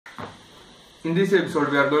In this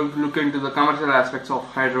episode, we are going to look into the commercial aspects of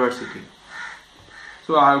Hyderabad city.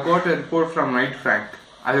 So I have got a report from Knight Frank.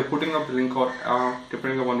 I will be putting up the link or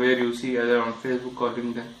depending upon where you see, either on Facebook or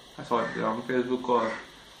LinkedIn. Sorry, on Facebook or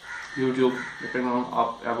YouTube, depending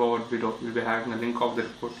on about video. We'll be having a link of the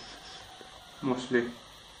report mostly.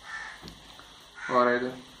 Or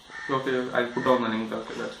either. Okay, I'll put on the link.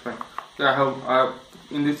 Okay, that's fine. So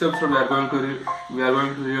in this episode we are going to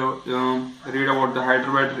read about the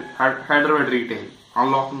Hyderabad Retail,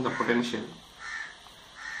 unlocking the potential.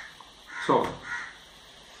 So,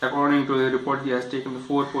 according to the report, he has taken the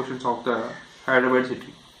 4 portions of the Hyderabad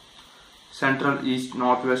city: Central, East,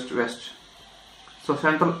 Northwest, West. So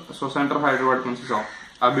Central Hyderabad consists of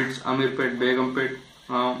Abids, Amirpet, Begumpet,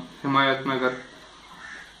 Himayat Nagar,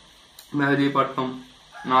 Mehdipatnam,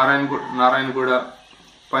 Narayanguda,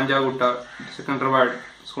 Panjagutta, Secunderabad,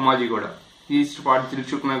 Somajigoda. East part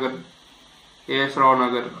Dilshuk Nagar, A.S. Rao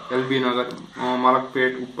Nagar, L.B. Nagar,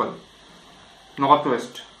 Malakpet, Uppal.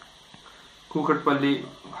 Northwest Kukatpalli,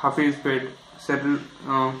 Hafizpet,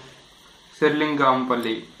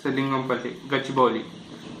 Serlingampalli, Gachibowli.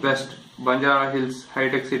 West Banjara Hills, High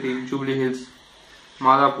Tech City, Jubilee Hills,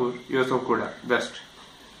 Madhapur, Yusufguda. West.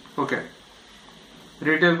 Okay.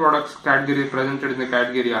 Retail products category presented in the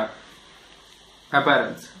category are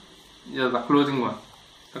apparels, the clothing one,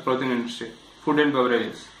 the clothing industry, food and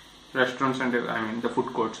beverages, restaurants and the food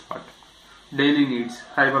courts part, daily needs,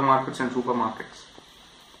 hypermarkets and supermarkets,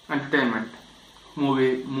 entertainment,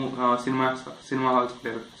 cinema halls,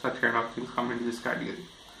 such kind of things come into this category.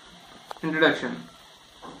 Introduction.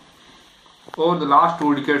 Over the last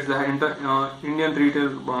 2 decades, the Indian retail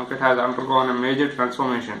market has undergone a major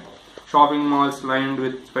transformation. Shopping malls lined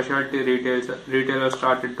with specialty retailers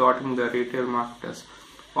started dotting the retail markets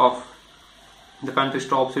of the country's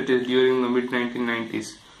top cities during the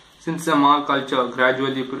mid-1990s. Since the mall culture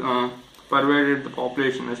gradually pervaded the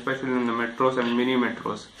population, especially in the metros and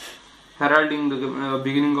mini-metros, heralding the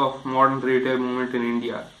beginning of modern retail movement in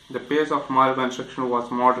India. The pace of mall construction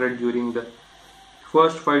was moderate during the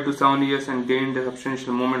first 5 to 7 years and gained a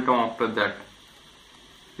substantial momentum after that.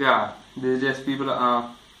 Yeah, these days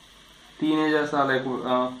teenagers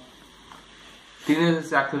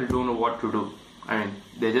actually don't know what to do. I mean,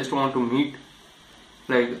 they just want to meet.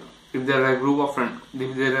 Like, if there are a group of friends,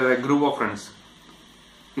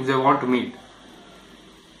 if they want to meet,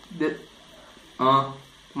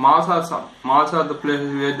 malls are the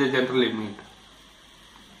places where they generally meet.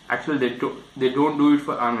 Actually, they don't do it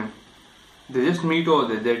for. They just meet over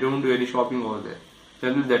there. They don't do any shopping over there.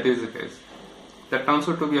 Generally, that is the case. That turns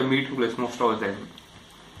out to be a meeting place most of the time.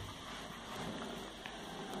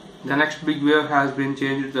 The next big wave has been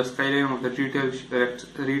changed the skyline of the retail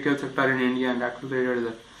sector in India and accelerated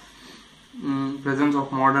the presence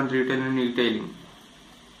of modern retail and e-tailing,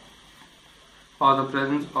 or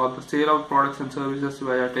the sale of products and services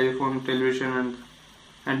via telephone, television,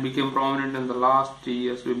 and became prominent in the last 3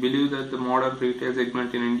 years. We believe that the modern retail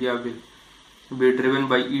segment in India will be driven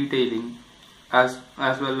by e-tailing as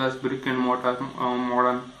well as brick and mortar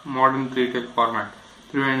modern retail format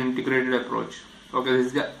through an integrated approach. Okay,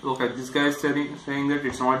 this guy is saying that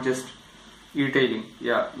it's not just e-tailing.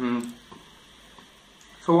 Yeah.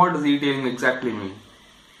 So what does e-tailing exactly mean?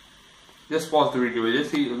 Just pause the video.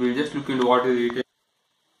 We'll just look into what is e-tailing.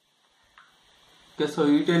 Okay, so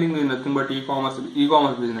e-tailing is nothing but e-commerce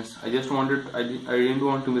business. I didn't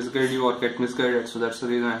want to misguide you or get misguided, so that's the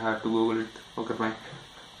reason I had to Google it. Okay, fine.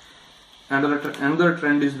 Another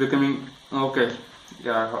trend is becoming okay.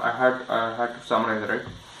 Yeah, I had to summarize, right?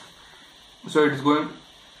 So it is going.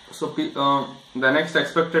 So the next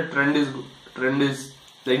expected trend is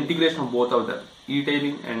the integration of both of them,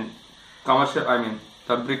 e-tailing and commercial.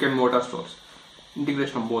 The brick and mortar stores.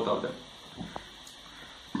 Integration of both of them.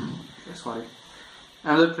 Sorry.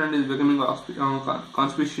 Another trend is becoming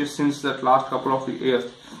conspicuous since the last couple of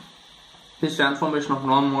years. This transformation of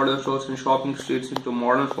non-modern stores and shopping streets into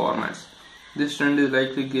modern formats. This trend is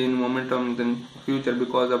likely gain momentum in the future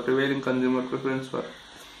because the prevailing consumer preference for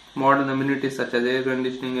modern amenities such as air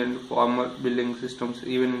conditioning and formal billing systems,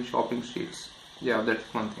 even in shopping streets. Yeah, that's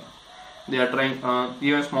one thing. They are trying.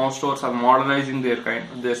 Even small stores are modernizing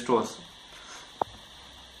their stores.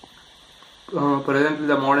 Presently,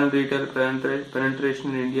 the modern retail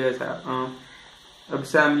penetration in India is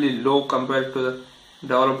abysmally low compared to the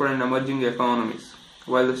developed and emerging economies.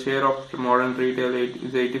 While the share of modern retail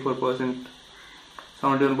is 84%,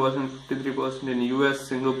 71%, 53% in US,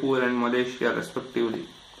 Singapore, and Malaysia, respectively.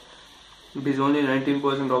 It is only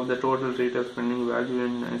 19% of the total retail spending value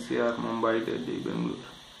in NCR, Mumbai, Delhi, Bangalore,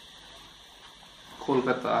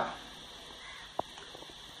 Kolkata,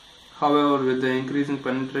 However, with the increasing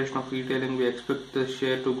penetration of retailing, we expect the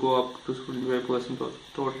share to go up to 25% of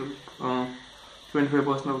total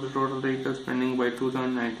 25% of the total retail spending by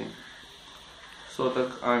 2019. So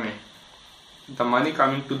the money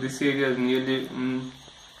coming to this area is nearly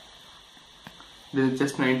this is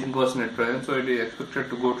just 19% at present, so it is expected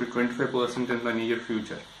to go to 25% in the near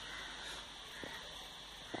future.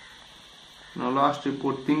 Now, last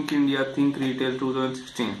report, Think India, Think Retail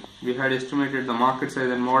 2016. We had estimated the market size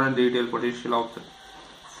and modern retail potential of the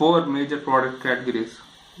 4 major product categories.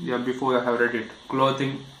 Yeah, before I have read it.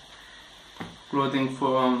 Clothing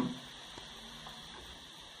for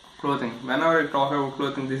clothing. Whenever I talk about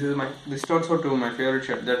clothing, this is also to my favorite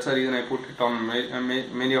shirt. That's the reason I put it on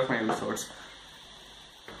many of my episodes.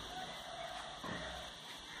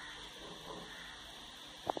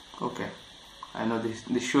 Okay, I know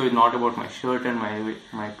this show is not about my shirt and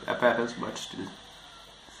my apparels, but still.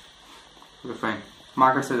 Okay, fine.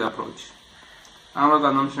 Market size approach. Annual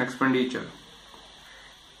consumption expenditure.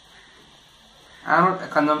 Annual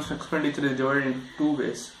consumption expenditure is divided into 2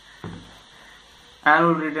 ways.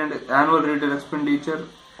 Annual retail expenditure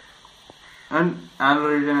and annual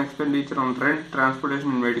retail expenditure on rent,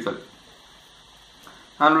 transportation and medical.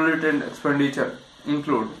 Annual retail expenditure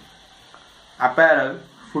include apparel,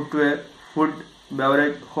 footwear, food,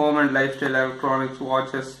 beverage, home and lifestyle, electronics,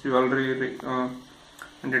 watches, jewelry,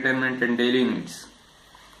 entertainment and daily needs.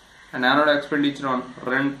 And annual expenditure on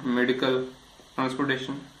rent, medical,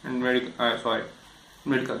 transportation and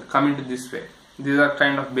medical. Coming to this way, these are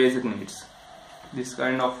kind of basic needs. This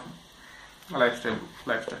kind of lifestyle.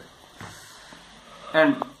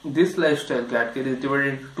 And this lifestyle category is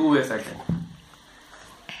divided into 2 ways again.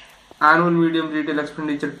 Annual medium retail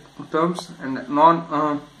expenditure terms and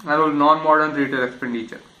annual non-modern retail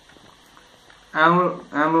expenditure. Annual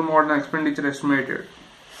modern expenditure estimated.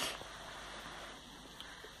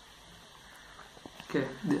 Okay,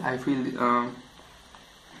 I feel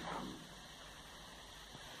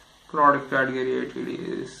product category ATD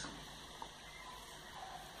is.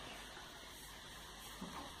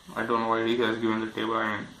 I don't know why he has given the table.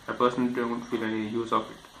 I personally don't feel any use of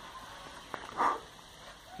it.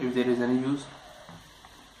 If there is any use,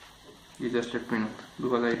 you just let me know,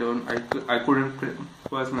 because I couldn't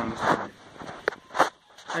personally understand it.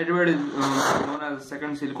 Hyderabad is known as the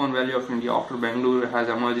second Silicon Valley of India after Bangalore has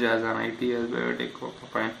emerged as an IT as biotech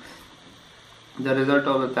fine. The result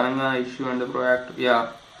of the Telangana issue and the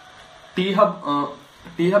proactive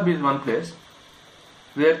T-Hub is one place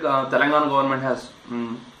where Telangana government has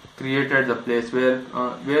created the place where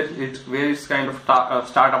it's kind of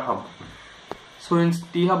startup hub. So in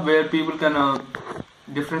T-Hub, where people can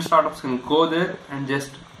different startups can go there and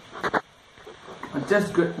just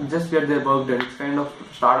get their work done. It's kind of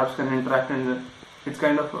startups can interact, and it's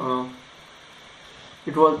kind of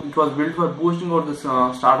it was built for boosting out this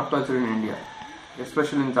startup culture in India,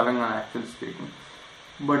 especially in Telangana, actually speaking.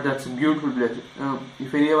 But that's a beautiful place.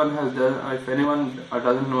 If anyone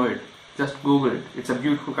doesn't know it, just Google it. It's a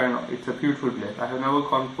beautiful place. I have never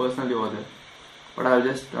gone personally over there, but I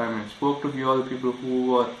just spoke to a few other people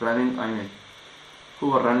who were running it.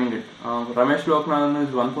 Ramesh Loknath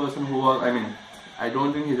is one person who was, I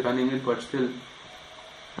don't think he's running it, but still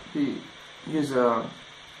he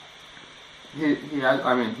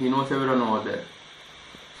knows everyone over there.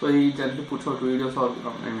 So he generally puts out videos or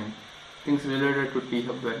things related to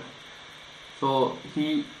T-Hub. So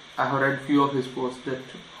I have read few of his posts that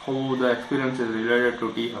how the experience is related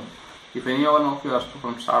to T-Hub. If any one of you are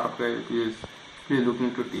from startup guys, please look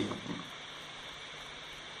into T-Hub.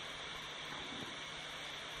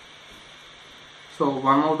 So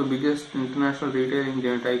one of the biggest international retailing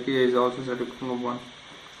giant IKEA is also set to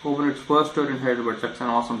open its first store in Hyderabad. That's an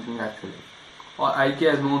awesome thing actually.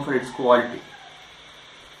 IKEA is known for its quality.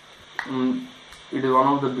 It is one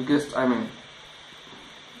of the biggest, it's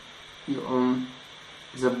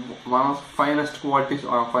one of the finest qualities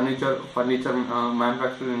furniture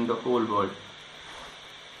manufactured in the whole world.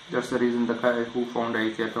 That's the reason the guy who found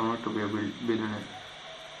IKEA turned out to be a billionaire.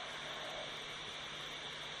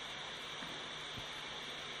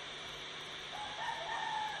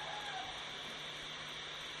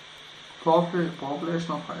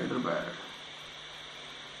 Population of Hyderabad.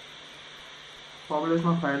 Population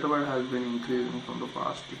of Hyderabad has been increasing from the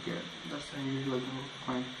past decade. That's the usual thing to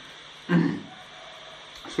find.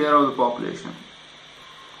 Share of the population.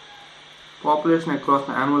 Population across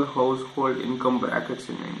the annual household income brackets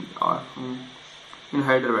in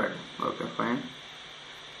Hyderabad. Okay, fine.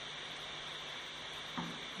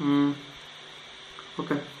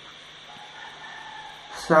 Okay.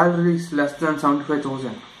 Salaries less than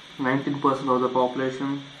 75,000. 19% of the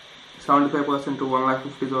population. 75% to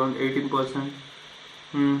 1,50,000, 18%.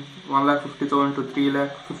 1,50,000 to 3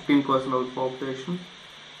 lakh, 15% of the population.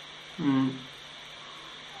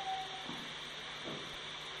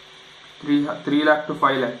 3 lakh to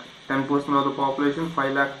 5 lakh, 10% of the population.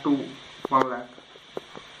 5 lakh to 1 lakh,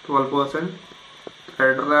 12%.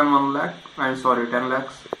 Greater than 1 lakh, 10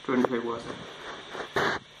 lakhs, 25%.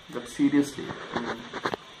 But seriously,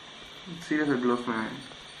 it blows my mind.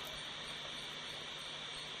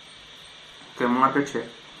 Okay, market share.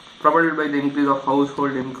 Propelled by the increase of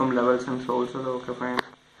household income levels and so also. Okay, fine.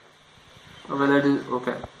 Okay, that is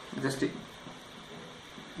okay. Just this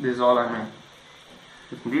is all I mean.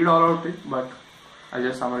 You can read all of it, but I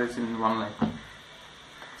just summarize in one line.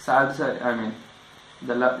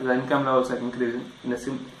 The income levels are increasing in a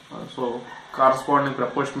so corresponding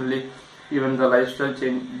proportionally, even the lifestyle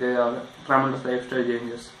change. There are tremendous lifestyle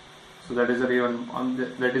changes. So that is the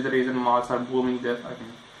reason malls are booming there.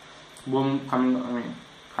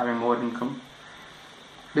 Having more income.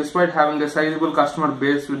 Despite having a sizable customer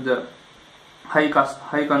base with the high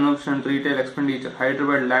consumption and retail expenditure,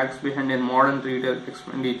 Hyderabad lags behind in modern retail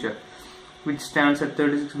expenditure, which stands at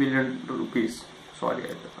 36 billion rupees.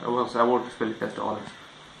 Sorry, I was about to spell test all.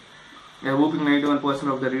 A whopping 91%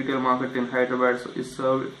 of the retail market in Hyderabad is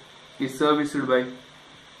serviced by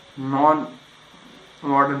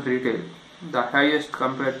non-modern retail, the highest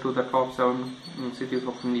compared to the top 7 cities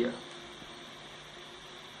of India.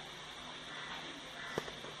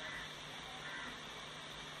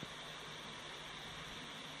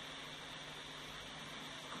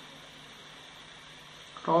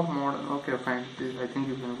 Top modern, okay, fine. I think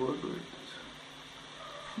you can go to it.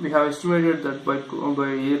 We have estimated that by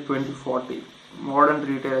year 2040, modern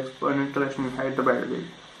retail penetration in Hyderabad will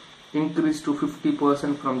increase to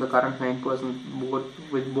 50% from the current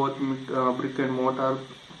 9%, with both brick and mortar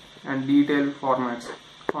and retail formats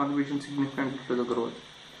contributing significantly to the growth.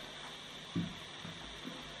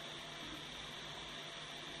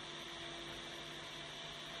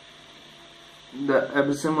 The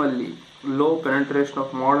abysmally low penetration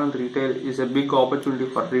of modern retail is a big opportunity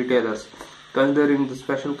for retailers, considering the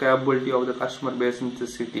special capability of the customer base in the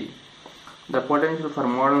city. The potential for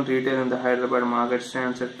modern retail in the Hyderabad market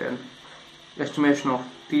stands at an estimation of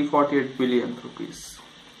 348 billion rupees.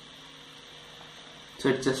 So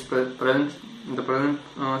it's just present in the present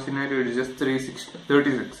scenario. It is just 36.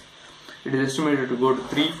 It is estimated to go to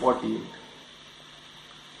 348.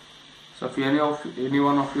 So if any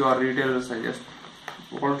one of you are retailers, I just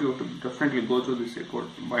want you to definitely go through this report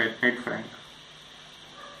by Knight Frank.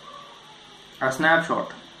 A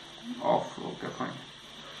snapshot of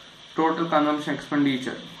total consumption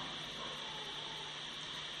expenditure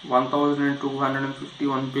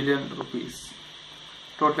 1,251 billion rupees.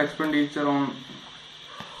 Total expenditure on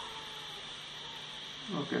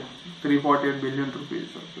 348 billion rupees.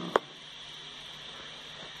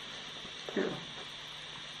 Okay.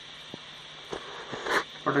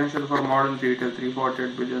 Potential for modern retail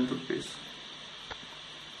 348 billion rupees.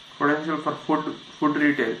 Potential for food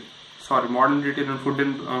retail. Modern retail and food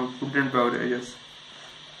and beverages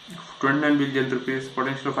 29 billion rupees.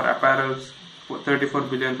 Potential for apparels 34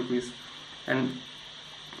 billion rupees, and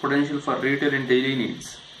potential for retail and daily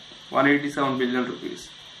needs 187 billion rupees.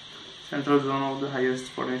 Central zone has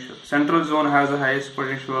the highest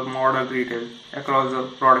potential for modern retail across the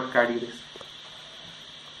product categories.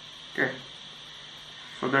 Okay.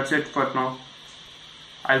 So that's it for now.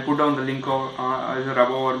 I'll put down the link either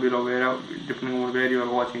above or below, depending on where you are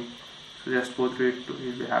watching. So just go through it.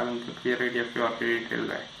 You'll be having a clear idea if you are a retail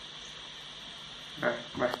guy.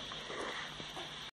 Bye.